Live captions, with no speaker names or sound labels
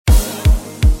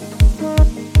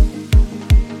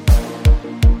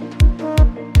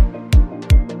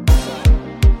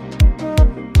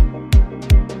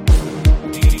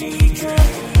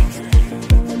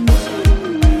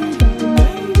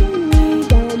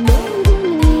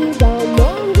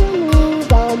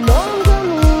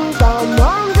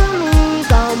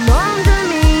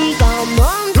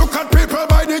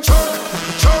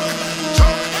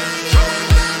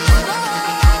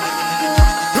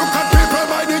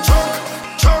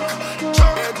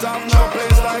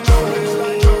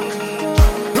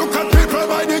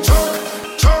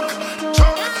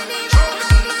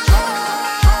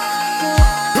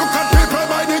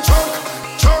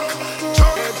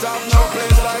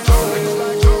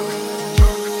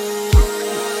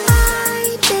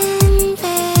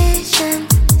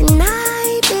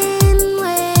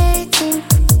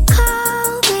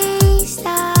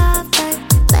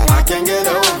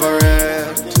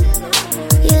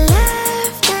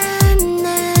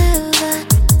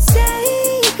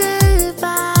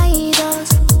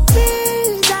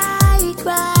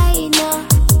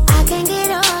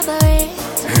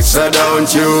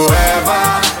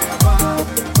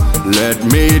let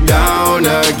me down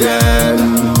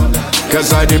again.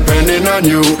 Cause I depending on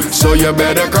you, so you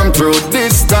better come through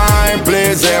this time.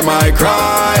 Please hear my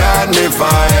cry, and if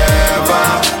I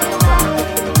ever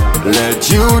let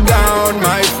you down,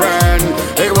 my friend,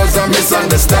 it was a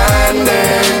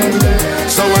misunderstanding.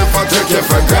 So if I took you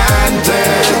for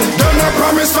granted, then I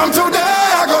promise from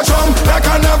today I go jump like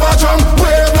I never jump,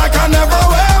 wave like I never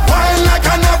wave, wine like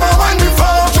I never wine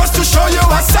before, just to show you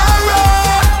a sorrow.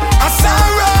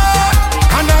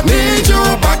 And I need you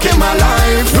back in my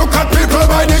life. Look at people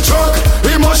by the truck,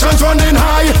 emotions running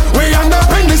high. We end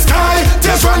up in the sky,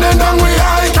 tears running down we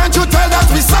eye. Can't you tell that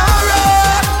we sorry?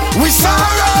 We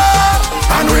sorry,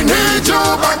 and we need you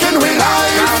back in we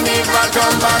life. And if I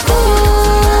come back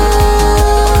home,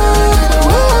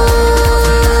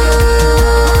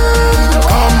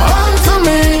 come home to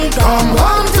me, come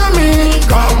home to me,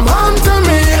 come home to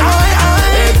me.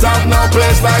 It have no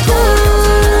place like home.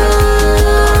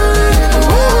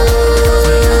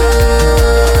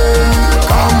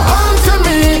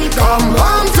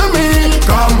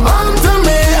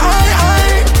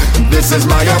 This is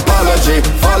my apology,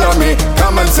 follow me,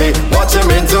 come and see what you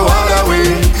mean to all of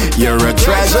we. You're a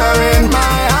treasure in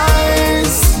my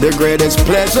eyes, the greatest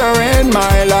pleasure in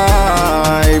my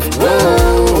life.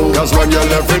 Whoa. Cause when you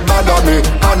left it bad on me,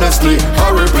 honestly,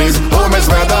 hurry please, home is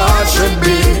where the heart should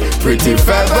be. Pretty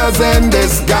feathers in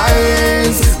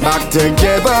disguise, back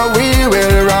together we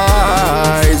will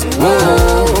rise.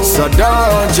 Whoa. So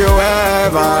don't you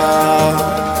ever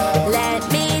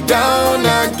let me down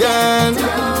again.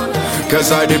 Cause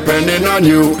I depending on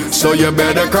you, so you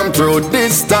better come through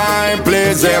this time.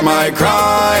 Please hear my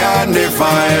cry, and if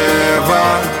I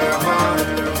ever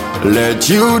let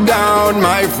you down,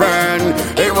 my friend,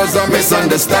 it was a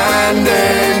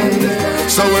misunderstanding.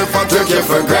 So if I took you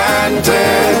for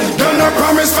granted, then I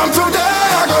promise from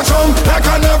today I go jump like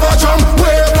I never jump,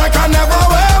 wave like I never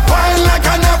wave, wine like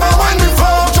I never wine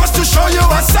before, just to show you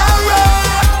a sorrow.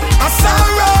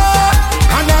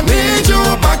 And I need you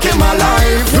back in my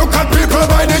life. Look at people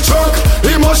by the truck,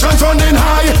 emotions running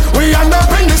high. We end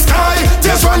up in the sky,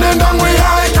 tears running down we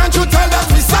eye. Can't you tell that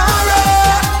we sorry?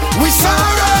 We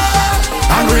sorry,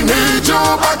 and we need you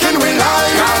back in we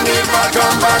life. And if I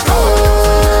come back home,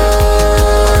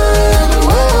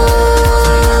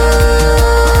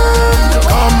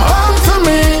 come home to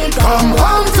me, come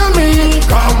home to me,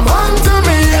 come home to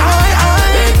me.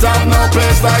 It have no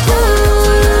place like home.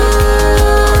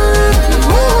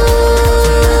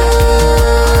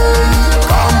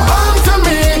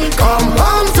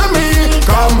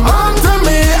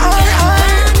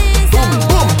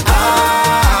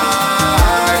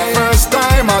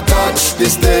 The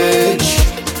stage,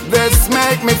 this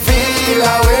make me feel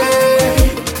away.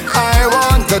 I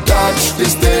want to touch the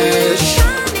stage.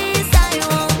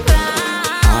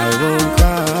 I won't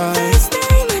cry.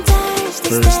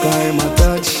 First time I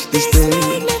touch the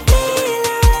stage.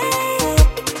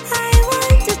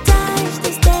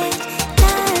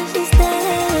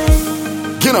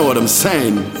 You know what I'm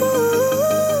saying?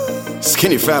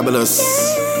 Skinny Fabulous,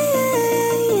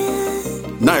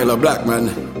 Nailah, Blackman.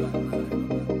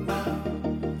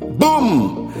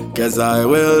 Boom! Cause I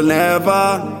will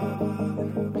never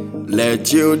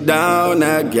let you down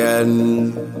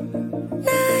again.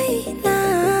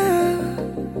 Nailah,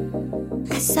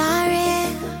 I'm sorry.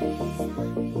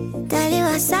 Tell you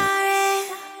I'm sorry.